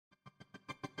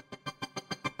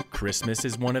Christmas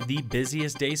is one of the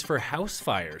busiest days for house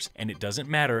fires, and it doesn't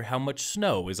matter how much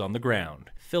snow is on the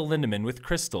ground. Phil Lindeman with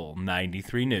Krystal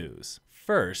 93 News.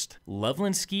 First,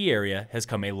 Loveland ski area has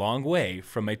come a long way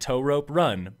from a tow rope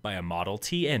run by a Model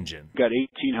T engine. Got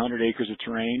 1,800 acres of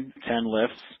terrain, 10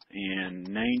 lifts, and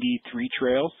 93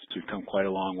 trails, so we've come quite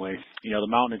a long way. You know, the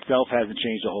mountain itself hasn't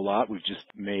changed a whole lot. We've just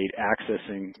made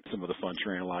accessing some of the fun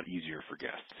terrain a lot easier for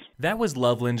guests. That was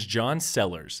Loveland's John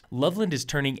Sellers. Loveland is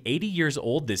turning 80 years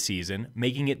old this season,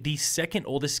 making it the second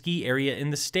oldest ski area in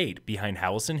the state, behind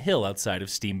Howelson Hill outside of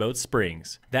Steamboat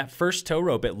Springs. That first tow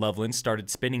rope at Loveland started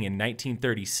spinning in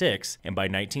 1936, and by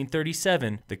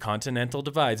 1937, the Continental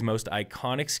Divide's most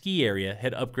iconic ski area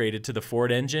had upgraded to the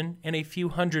Ford engine and a few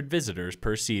hundred visitors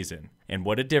per season. And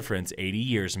what a difference 80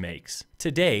 years makes.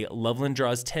 Today, Loveland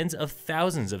draws tens of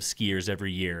thousands of skiers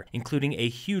every year, including a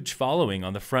huge following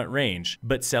on the Front Range,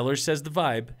 but Sellers says the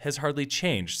vibe has hardly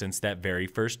changed since that very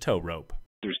first tow rope.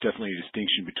 There's definitely a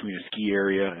distinction between a ski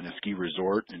area and a ski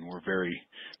resort, and we're very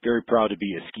proud to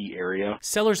be a ski area.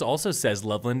 Sellers also says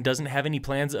Loveland doesn't have any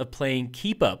plans of playing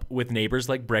keep up with neighbors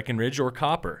like Breckenridge or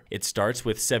Copper. It starts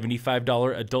with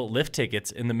 $75 adult lift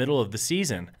tickets in the middle of the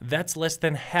season. That's less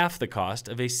than half the cost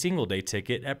of a single-day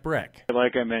ticket at Breck.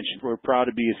 Like I mentioned, we're proud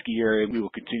to be a ski area. We will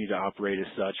continue to operate as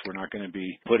such. We're not going to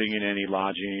be putting in any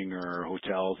lodging or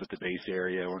hotels at the base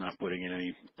area. We're not putting in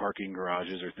any parking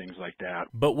garages or things like that.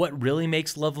 But what really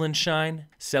makes Loveland shine?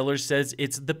 Sellers says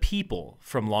it's the people,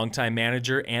 from longtime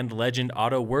manager and legend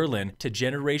Otto Werlin to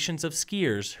generations of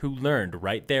skiers who learned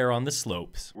right there on the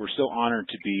slopes. We're so honored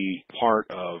to be part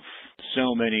of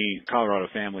so many Colorado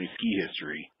family ski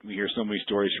history. We hear so many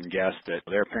stories from guests that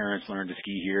their parents learned to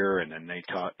ski here, and then they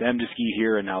taught them to ski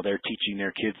here, and now they're teaching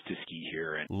their kids to ski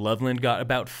here. And Loveland got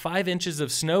about 5 inches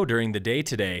of snow during the day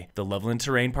today. The Loveland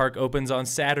Terrain Park opens on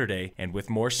Saturday, and with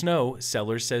more snow,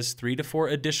 Sellers says 3 to 4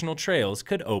 additional trails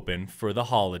could open for the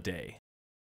holiday.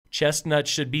 Chestnuts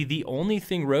should be the only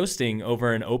thing roasting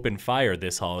over an open fire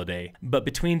this holiday. But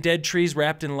between dead trees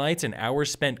wrapped in lights and hours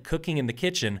spent cooking in the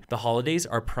kitchen, the holidays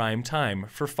are prime time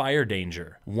for fire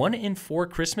danger. 1 in 4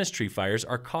 Christmas tree fires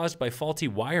are caused by faulty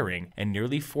wiring, and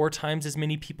nearly 4 times as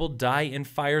many people die in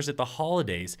fires at the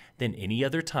holidays than any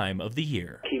other time of the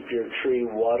year. Keep your tree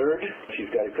watered. If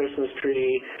you've got a Christmas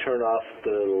tree, turn off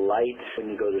the lights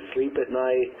when you go to sleep at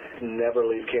night. Never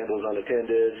leave candles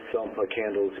unattended. Don't put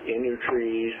candles in your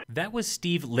trees. That was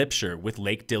Steve Lipsher with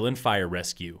Lake Dillon Fire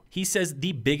Rescue. He says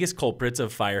the biggest culprits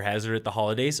of fire hazard at the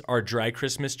holidays are dry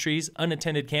Christmas trees,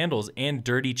 unattended candles, and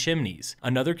dirty chimneys.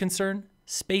 Another concern?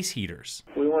 Space heaters.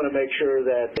 We want to make sure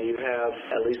that you have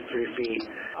at least 3 feet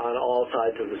on all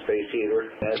sides of the space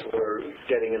heater. As we're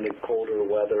getting into colder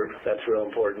weather, that's real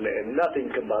important, and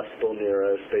nothing combustible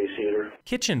near a space heater.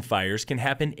 Kitchen fires can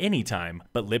happen anytime,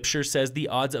 but Lipsher says the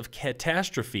odds of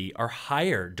catastrophe are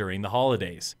higher during the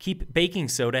holidays. Keep baking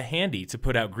soda handy to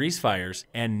put out grease fires,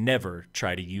 and never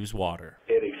try to use water.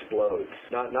 It explodes.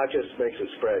 Not just makes it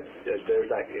spread.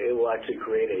 It will actually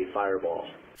create a fireball.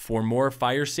 For more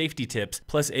fire safety tips,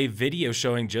 plus a video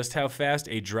showing just how fast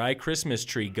a dry Christmas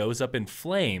tree goes up in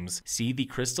flames, see the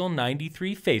Krystal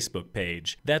 93 Facebook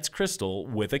page. That's Krystal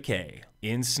with a K.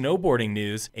 In snowboarding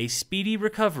news, a speedy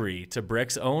recovery to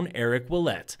Breck's own Eric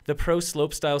Willett. The pro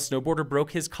slopestyle snowboarder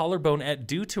broke his collarbone at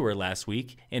Dew Tour last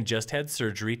week and just had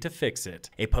surgery to fix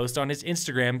it. A post on his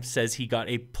Instagram says he got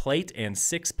a plate and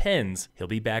 6 pens. He'll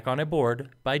be back on a board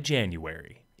by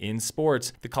January. In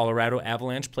sports, the Colorado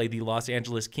Avalanche play the Los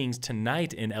Angeles Kings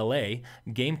tonight in LA.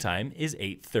 Game time is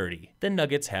 8:30. The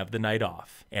Nuggets have the night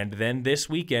off. And then this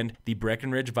weekend, the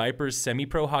Breckenridge Vipers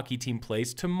semi-pro hockey team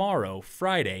plays tomorrow,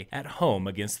 Friday, at home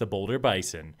against the Boulder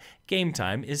Bison. Game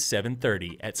time is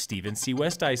 7:30 at Stephen C.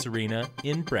 West Ice Arena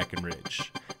in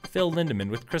Breckenridge. Phil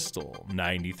Lindeman with Krystal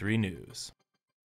 93 News.